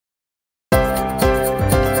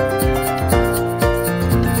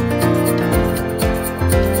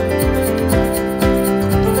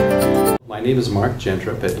My name is Mark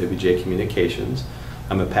Gentrup at WJ Communications.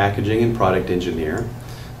 I'm a packaging and product engineer.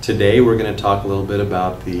 Today we're going to talk a little bit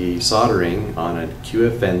about the soldering on a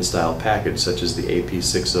QFN style package such as the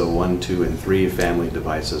AP6012 and 3 family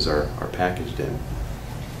devices are packaged in.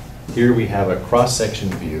 Here we have a cross-section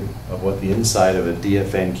view of what the inside of a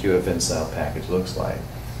DFN QFN style package looks like.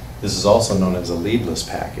 This is also known as a leadless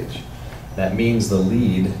package. That means the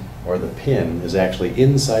lead or the pin is actually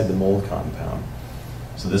inside the mold compound.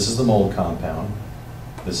 So this is the mold compound,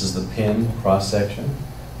 this is the pin cross-section,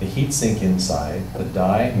 the heat sink inside, the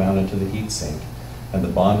die mounted to the heat sink, and the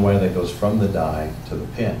bond wire that goes from the die to the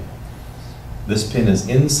pin. This pin is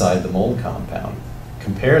inside the mold compound.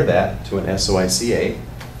 Compare that to an SOIC8,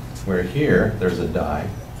 where here there's a die,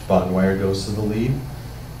 bond wire goes to the lead,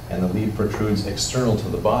 and the lead protrudes external to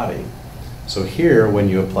the body. So here, when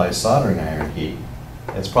you apply soldering iron heat,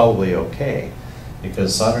 it's probably okay,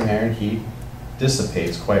 because soldering iron heat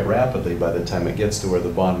dissipates quite rapidly by the time it gets to where the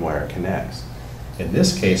bond wire connects. In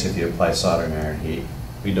this case, if you apply soldering iron heat,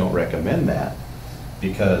 we don't recommend that,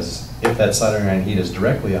 because if that soldering iron heat is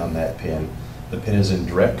directly on that pin, the pin is in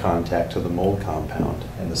direct contact to the mold compound,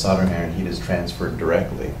 and the soldering iron heat is transferred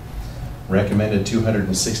directly. Recommended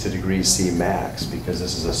 260 degrees C max, because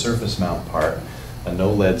this is a surface mount part, a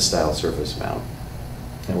no lead style surface mount,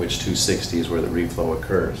 in which 260 is where the reflow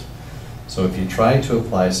occurs. So if you try to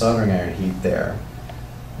apply soldering iron heat there,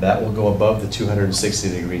 that will go above the 260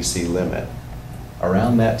 degrees C limit.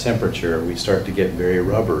 Around that temperature, we start to get very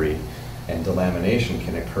rubbery, and delamination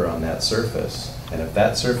can occur on that surface. And if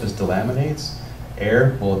that surface delaminates,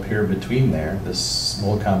 air will appear between there. This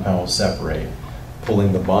mold compound will separate,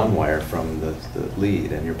 pulling the bond wire from the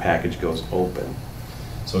lead, and your package goes open.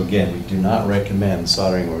 So again, we do not recommend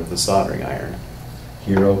soldering with the soldering iron.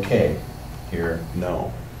 Here, okay. Here,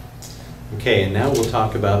 no. Okay, and now we'll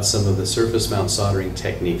talk about some of the surface mount soldering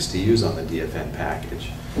techniques to use on the DFN package.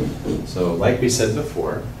 So like we said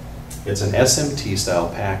before, it's an SMT style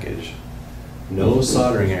package. No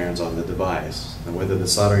soldering irons on the device. And whether the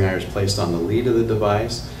soldering iron is placed on the lead of the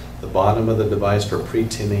device, the bottom of the device for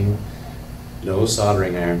pre-tinning, no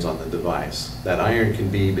soldering irons on the device. That iron can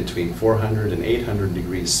be between 400 and 800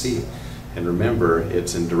 degrees C. And remember,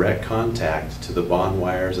 it's in direct contact to the bond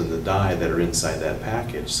wires and the die that are inside that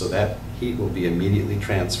package. So that heat will be immediately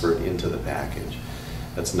transferred into the package.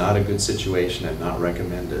 That's not a good situation and not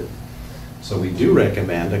recommended. So we do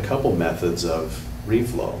recommend a couple methods of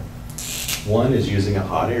reflow. One is using a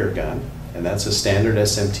hot air gun, and that's a standard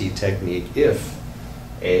SMT technique if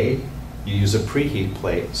A, you use a preheat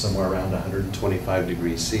plate somewhere around 125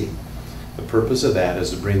 degrees C. The purpose of that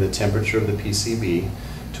is to bring the temperature of the PCB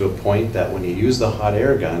to a point that when you use the hot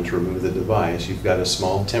air gun to remove the device, you've got a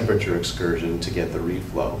small temperature excursion to get the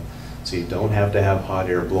reflow. So you don't have to have hot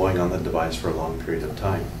air blowing on the device for a long period of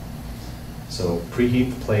time. So preheat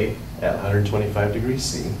the plate at 125 degrees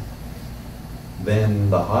C. Then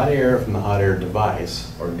the hot air from the hot air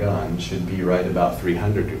device or gun should be right about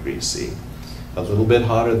 300 degrees C. A little bit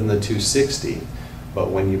hotter than the 260, but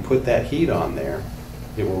when you put that heat on there,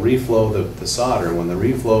 it will reflow the solder. When the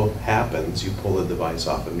reflow happens, you pull the device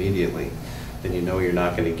off immediately. Then you know you're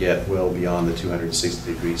not going to get well beyond the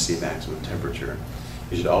 260 degrees C maximum temperature.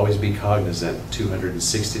 You should always be cognizant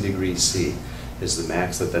 260 degrees C is the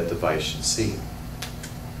max that device should see.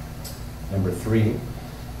 Number 3,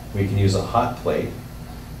 we can use a hot plate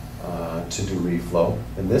to do reflow.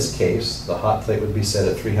 In this case, the hot plate would be set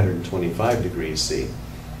at 325 degrees C.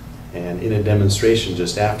 And in a demonstration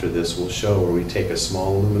just after this, we'll show where we take a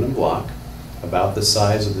small aluminum block about the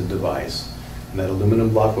size of the device, and that aluminum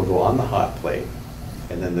block will go on the hot plate,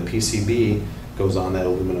 and then the PCB goes on that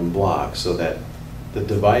aluminum block so that the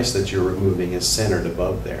device that you're removing is centered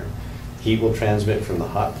above there. Heat will transmit from the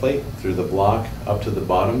hot plate through the block up to the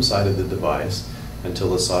bottom side of the device until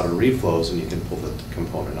the solder reflows and you can pull the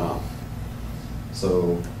component off.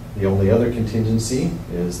 So the only other contingency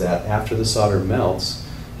is that after the solder melts,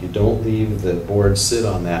 you don't leave the board sit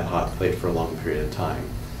on that hot plate for a long period of time.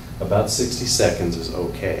 About 60 seconds is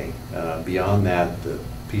okay. Beyond that, the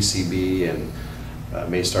PCB and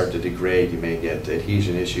may start to degrade. You may get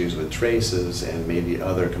adhesion issues with traces, and maybe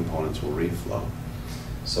other components will reflow.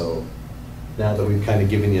 So now that we've kind of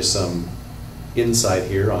given you some insight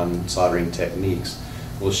here on soldering techniques,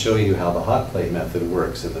 we'll show you how the hot plate method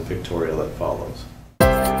works in the pictorial that follows.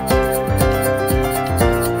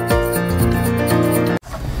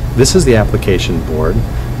 This is the application board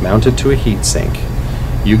mounted to a heat sink.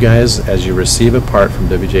 You guys, as you receive a part from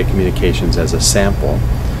WJ Communications as a sample,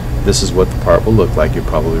 this is what the part will look like. You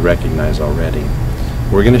probably recognize already.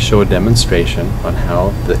 We're going to show a demonstration on how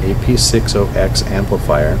the AP60X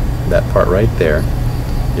amplifier, that part right there,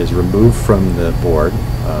 is removed from the board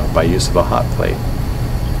by use of a hot plate.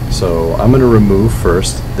 So I'm going to remove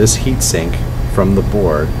first this heatsink from the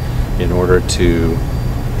board in order to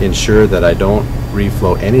ensure that I don't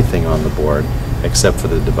reflow anything on the board except for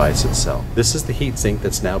the device itself. This is the heatsink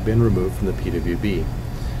that's now been removed from the PWB.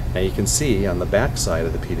 Now you can see on the back side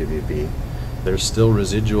of the PWB there's still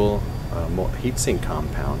residual heatsink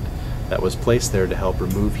compound that was placed there to help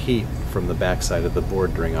remove heat from the back side of the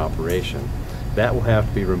board during operation. That will have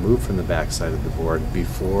to be removed from the back side of the board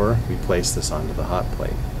before we place this onto the hot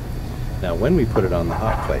plate. Now when we put it on the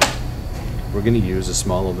hot plate, we're going to use a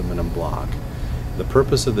small aluminum block. The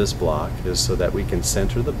purpose of this block is so that we can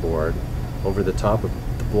center the board over the top of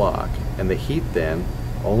the block, and the heat then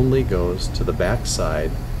only goes to the back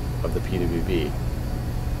side of the PWB,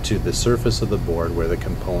 to the surface of the board where the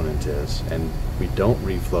component is, and we don't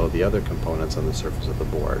reflow the other components on the surface of the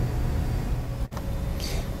board.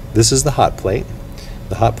 This is the hot plate.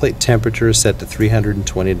 The hot plate temperature is set to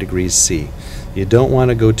 320 degrees C. You don't want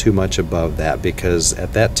to go too much above that, because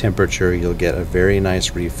at that temperature you'll get a very nice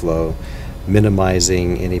reflow,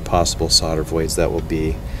 minimizing any possible solder voids that will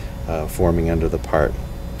be forming under the part.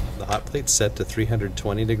 The hot plate's set to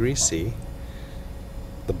 320 degrees C.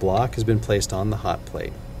 The block has been placed on the hot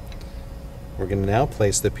plate. We're going to now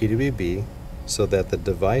place the PWB so that the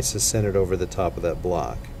device is centered over the top of that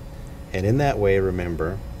block. And in that way,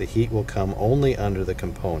 remember, the heat will come only under the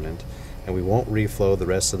component, and we won't reflow the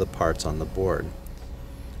rest of the parts on the board.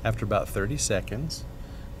 After about 30 seconds,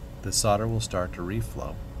 the solder will start to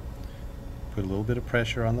reflow. Put a little bit of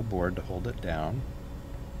pressure on the board to hold it down.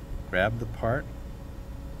 Grab the part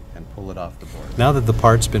and pull it off the board. Now that the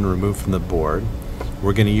part's been removed from the board,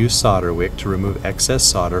 we're going to use solder wick to remove excess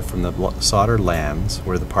solder from the solder lands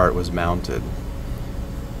where the part was mounted.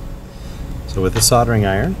 So with the soldering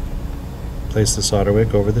iron, place the solder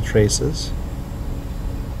wick over the traces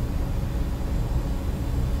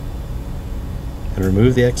and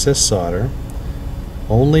remove the excess solder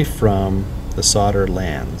only from the solder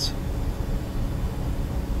lands.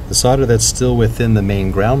 The solder that's still within the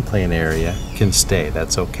main ground plane area can stay,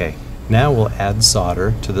 that's okay. Now we'll add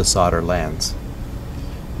solder to the solder lands.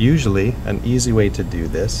 Usually, an easy way to do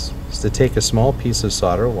this is to take a small piece of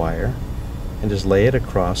solder wire and just lay it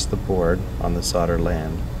across the board on the solder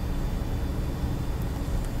land.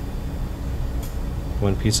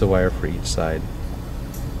 One piece of wire for each side.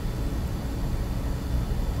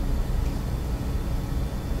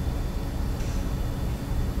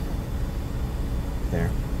 There.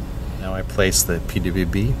 Now I place the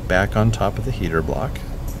PWB back on top of the heater block,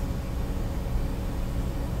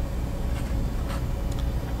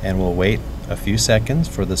 and we'll wait a few seconds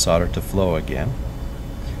for the solder to flow again.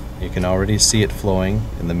 You can already see it flowing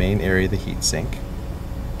in the main area of the heatsink.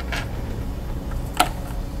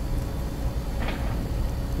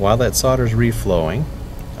 While that solder is reflowing,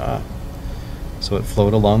 so it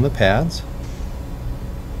flowed along the pads,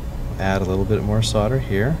 add a little bit more solder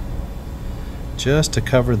here just to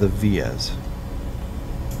cover the vias.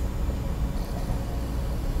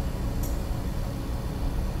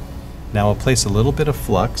 Now I'll place a little bit of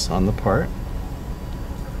flux on the part.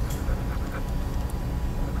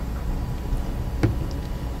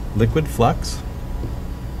 Liquid flux.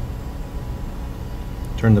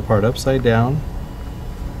 Turn the part upside down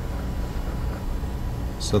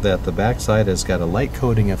so that the backside has got a light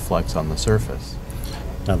coating of flux on the surface.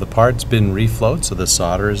 Now the part's been reflowed, so the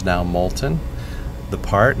solder is now molten. The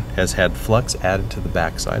part has had flux added to the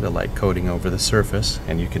backside, a light coating over the surface,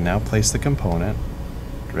 and you can now place the component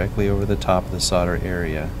directly over the top of the solder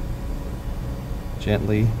area.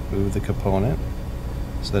 Gently move the component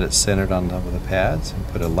so that it's centered on top of the pads, and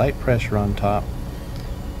put a light pressure on top,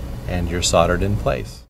 and you're soldered in place.